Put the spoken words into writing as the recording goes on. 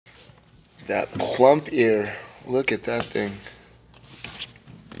that plump ear. Look at that thing.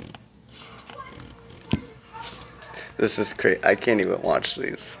 This is crazy. I can't even watch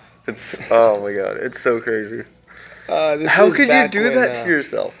these. It's oh my god, it's so crazy. How could you do that to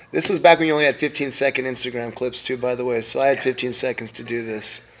yourself? This was back when you only had 15-second Instagram clips too, by the way. So I had 15 seconds to do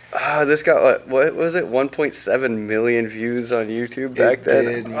this. This got what was it? 1.7 million views on YouTube back then.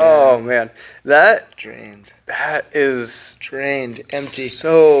 Did, oh man, that drained. That is drained, empty.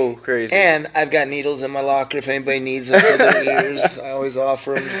 So crazy. And I've got needles in my locker if anybody needs them for their ears. I always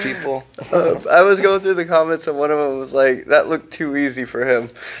offer them to people. I was going through the comments and one of them was like, "That looked too easy for him."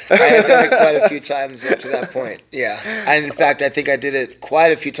 I had done it quite a few times up to that point. Yeah, and in fact, I think I did it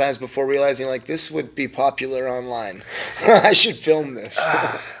quite a few times before realizing like this would be popular online. I should film this.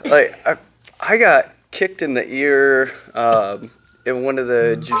 Like I got kicked in the ear in one of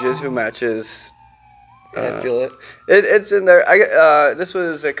the jiu-jitsu matches. I feel it. It's in there. This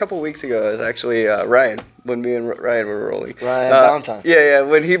was a couple weeks ago. It was actually Ryan, when me and Ryan were rolling. Ryan Valentine. Yeah.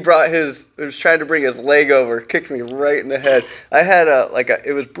 When he was trying to bring his leg over, kicked me right in the head. I had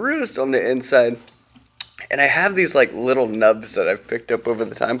it was bruised on the inside, and I have these like little nubs that I've picked up over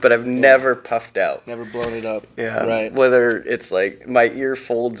the time, but I've never puffed out. Never blown it up. Yeah. Right. Whether it's like my ear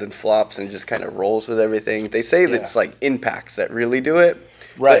folds and flops and just kind of rolls with everything. They say that it's like impacts that really do it.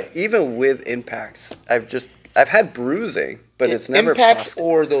 Right. But even with impacts, I've had bruising, but it's never impacts puffed.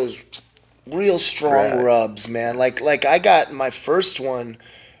 Or those real strong rubs, man. Like I got my first one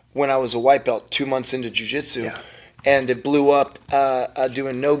when I was a white belt 2 months into jiu-jitsu, and it blew up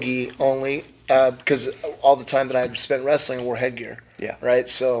doing no-gi only because all the time that I had spent wrestling I wore headgear. Yeah. Right.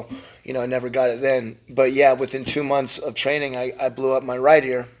 So I never got it then. But yeah, within 2 months of training, I blew up my right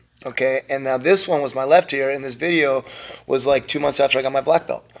ear. Okay, and now this one was my left ear, and this video was like 2 months after I got my black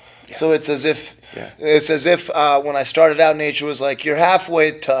belt. Yeah. So it's as if when I started out, nature was like, "You're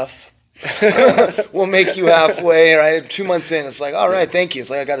halfway tough. We'll make you halfway." Right, 2 months in, it's like, "All right, thank you." It's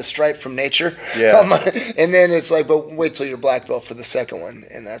like I got a stripe from nature. Yeah. And then it's like, "But wait till you're black belt for the second one,"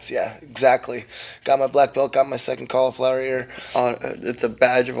 and that's exactly. Got my black belt, got my second cauliflower ear. It's a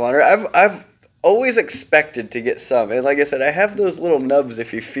badge of honor. I've always expected to get some, and like I said, I have those little nubs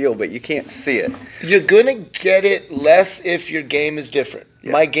if you feel, but you can't see it. You're gonna get it less if your game is different.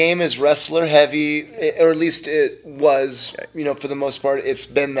 Yeah. My game is wrestler heavy, or at least it was. For the most part, it's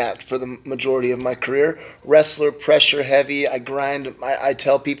been that for the majority of my career. Wrestler pressure heavy. I grind. I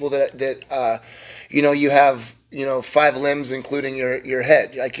tell people that you have 5 limbs, including your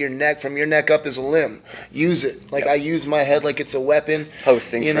head. Like your neck, from your neck up is a limb. Use it. Like I use my head like it's a weapon.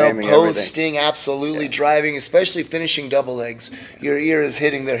 Posting, framing, posting, absolutely. Yeah. Driving, especially finishing double legs. Your ear is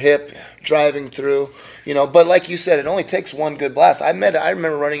hitting their hip, driving through. But like you said, it only takes one good blast. I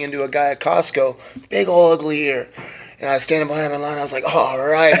remember running into a guy at Costco, big old ugly ear. And I was standing behind him in line. I was like, "Oh, all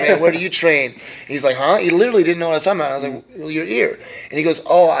right, man, where do you train?" He's like, "Huh?" He literally didn't know what I was talking about. I was like, "Well, your ear." And he goes,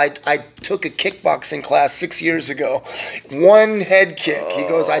 "Oh, I took a kickboxing class 6 years ago. One head kick." He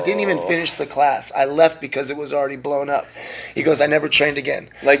goes, "I didn't even finish the class. I left because it was already blown up." He goes, "I never trained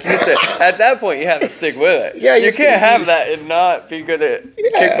again." Like you said, at that point, you have to stick with it. Yeah, you can't have that and not be good at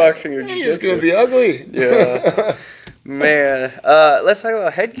kickboxing or jiu-jitsu. You're just going to be ugly. Yeah. Man, let's talk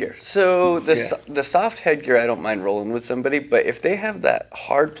about headgear. So the soft headgear, I don't mind rolling with somebody, but if they have that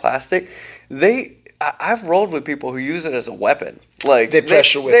hard plastic, I've rolled with people who use it as a weapon. Like they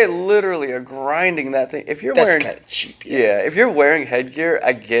pressure with they it. literally are grinding that thing. If you're That's wearing kind of cheap. if you're wearing headgear,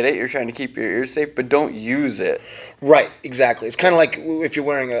 I get it. You're trying to keep your ears safe, but don't use it. Right, exactly. It's kind of like if you're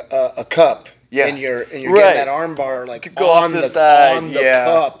wearing a cup. Yeah. And you're getting that arm bar like to go on the side. On the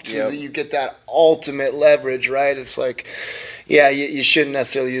cup you get that ultimate leverage, right? It's like, you shouldn't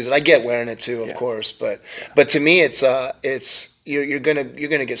necessarily use it. I get wearing it too, of course, but to me it's you're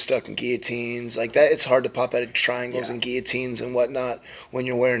gonna get stuck in guillotines like that. It's hard to pop out of triangles and guillotines and whatnot when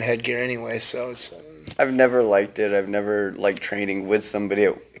you're wearing headgear anyway. So it's. I've never liked it. I've never liked training with somebody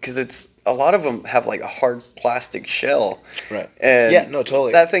because a lot of them have like a hard plastic shell. Right. And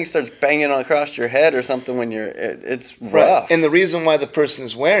totally. That thing starts banging across your head or something when it's rough. Right. And the reason why the person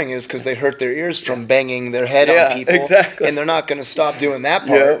is wearing it is because they hurt their ears from banging their head on people. Exactly. And they're not going to stop doing that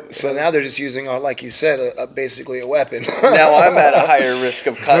part. Yeah. So now they're just using, like you said, basically a weapon. Now I'm at a higher risk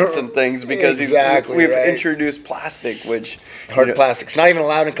of cuts and things because we've introduced plastic, which hard plastic's not even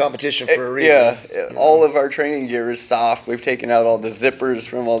allowed in competition for a reason. Yeah. All of our training gear is soft. We've taken out all the zippers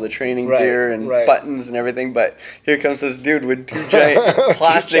from all the training gear and buttons and everything, but here comes this dude with 2 giant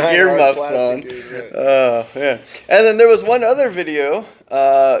plastic earmuffs on. And then there was one other video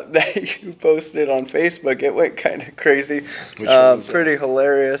that you posted on Facebook. It went kind of crazy. Pretty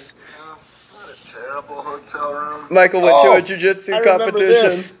hilarious. What a terrible hotel room. Michael went to a jiu-jitsu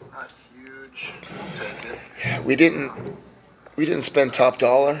competition. Not huge. We didn't spend top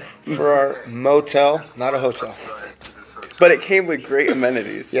dollar for our motel, not a hotel. But it came with great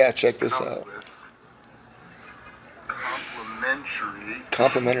amenities. Yeah, check this out.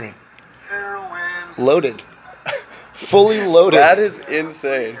 Complimentary. Loaded. Fully loaded. That is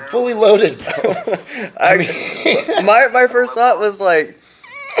insane. Fully loaded, bro. I mean, my first thought was like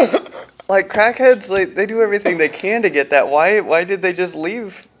crackheads, like they do everything they can to get that. Why did they just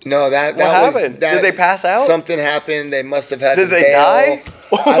leave? No, that what happened? Did they pass out? Something happened. They must have had to bail. Did they die?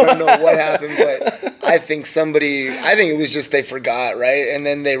 I don't know what happened, but I think it was just they forgot, right? And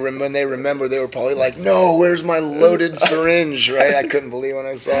then when they remember, they were probably like, "No, where's my loaded syringe?" Right? I couldn't believe when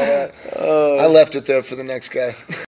I saw that. I left it there for the next guy.